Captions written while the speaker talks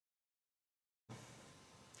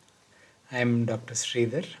I am Dr.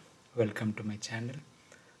 Sridhar. Welcome to my channel.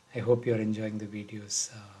 I hope you are enjoying the videos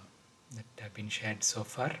that have been shared so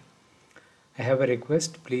far. I have a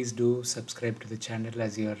request. Please do subscribe to the channel,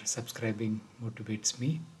 as your subscribing motivates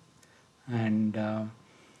me. And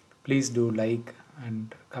please do like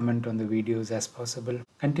and comment on the videos as possible.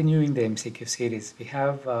 Continuing the MCQ series, we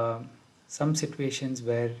have some situations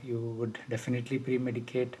where you would definitely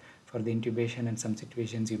pre-medicate for the intubation and some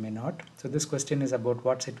situations you may not. So this question is about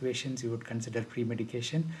what situations you would consider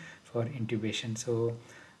pre-medication for intubation. So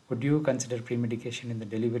would you consider pre-medication in the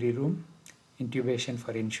delivery room, intubation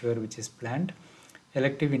for INSURE which is planned,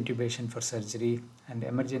 elective intubation for surgery, and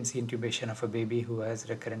emergency intubation of a baby who has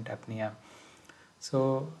recurrent apnea?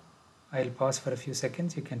 So I'll pause for a few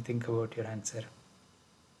seconds. You can think about your answer.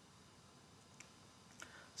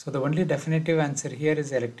 So the only definitive answer here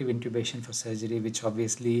is elective intubation for surgery, which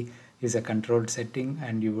obviously is a controlled setting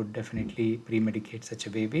and you would definitely pre-medicate such a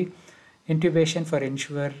baby. Intubation for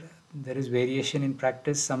INSURE, there is variation in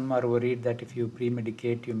practice. Some are worried that if you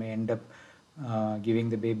pre-medicate, you may end up giving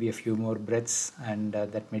the baby a few more breaths, and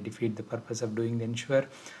that may defeat the purpose of doing the INSURE.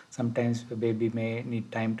 Sometimes the baby may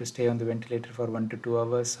need time to stay on the ventilator for 1 to 2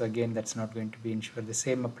 hours. So again, that's not going to be INSURE. The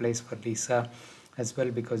same applies for LISA as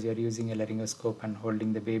well, because you're using a laryngoscope and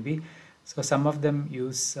holding the baby. So some of them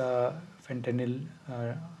use fentanyl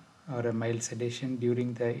or a mild sedation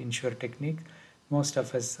during the INSURE technique. Most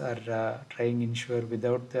of us are trying INSURE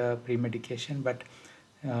without the pre-medication, but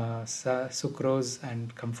sucrose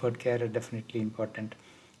and comfort care are definitely important.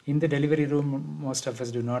 In the delivery room, most of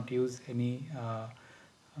us do not use any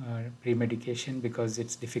pre-medication because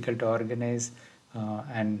it's difficult to organize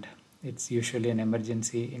and it's usually an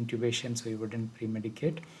emergency intubation, so you wouldn't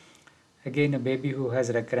pre-medicate. Again, a baby who has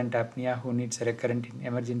recurrent apnea, who needs a recurrent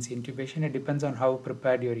emergency intubation, it depends on how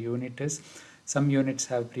prepared your unit is. Some units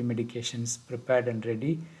have pre-medications prepared and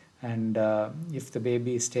ready, and if the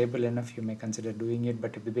baby is stable enough, you may consider doing it.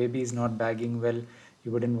 But if the baby is not bagging well,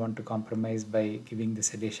 you wouldn't want to compromise by giving the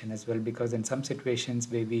sedation as well, because in some situations,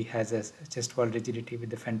 baby has a chest wall rigidity with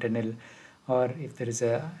the fentanyl, or if there is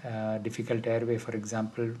a difficult airway, for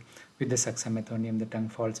example, with the suxamethonium, the tongue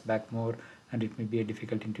falls back more, and it may be a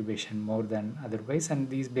difficult intubation more than otherwise. And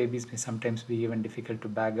these babies may sometimes be even difficult to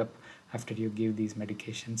bag up after you give these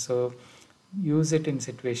medications. So use it in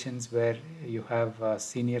situations where you have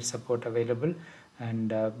senior support available,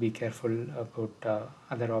 and be careful about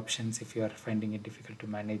other options if you are finding it difficult to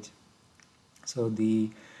manage. So the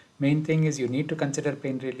main thing is you need to consider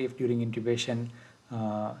pain relief during intubation.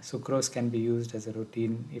 Sucrose can be used as a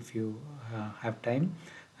routine if you have time,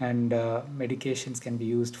 and medications can be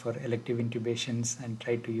used for elective intubations, and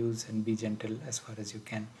try to use and be gentle as far as you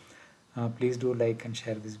can. Please do like and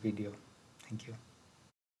share this video. Thank you.